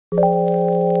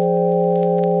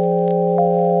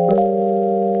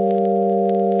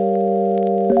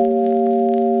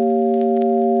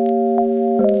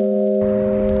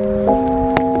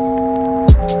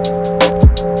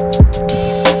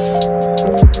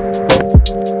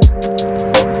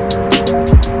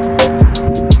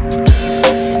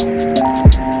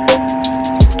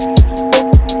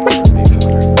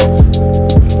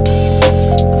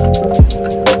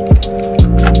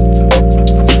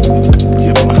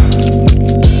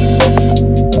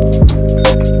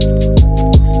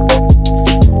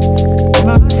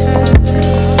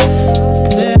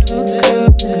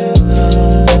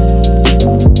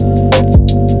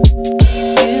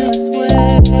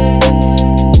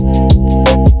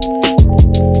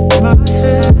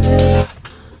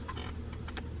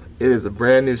It is a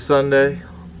brand new Sunday,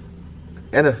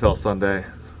 NFL Sunday,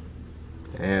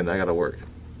 and I gotta work.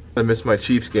 I missed my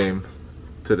Chiefs game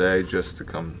today just to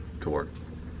come to work.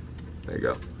 There you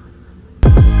go.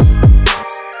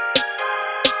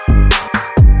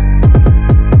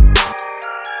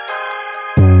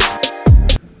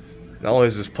 Not only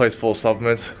is this place full of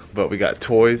supplements, but we got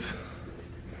toys,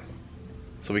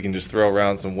 so we can just throw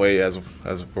around some weight as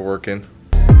we're working.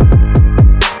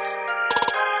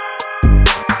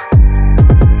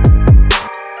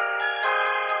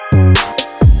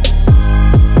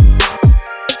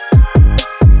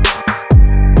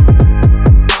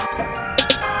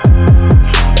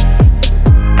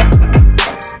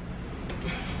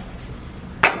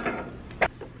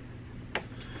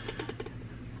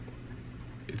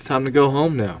 It's time to go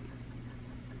home now,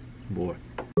 boy.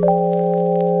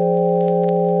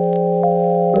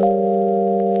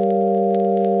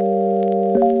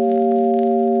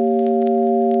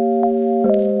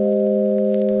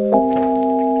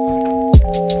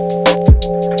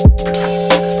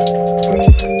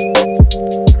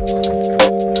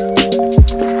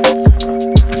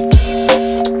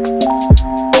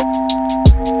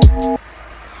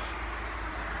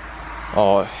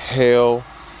 Oh, hell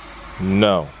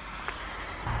no.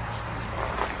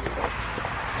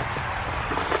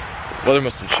 Weather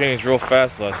must have changed real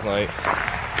fast last night.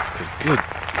 Cause good,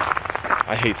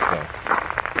 I hate snow.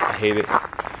 I hate it.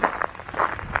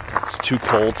 It's too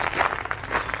cold.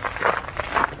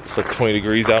 It's like 20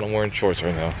 degrees out and I'm wearing shorts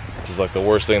right now. This is like the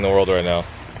worst thing in the world right now.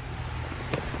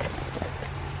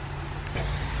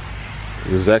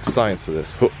 The exact science of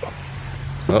this.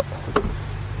 Oh,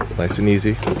 nice and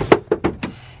easy.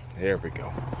 There we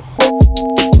go.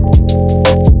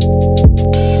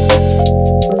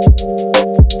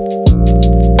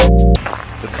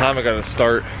 The time I gotta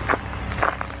start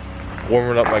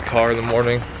warming up my car in the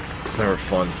morning, it's never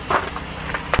fun.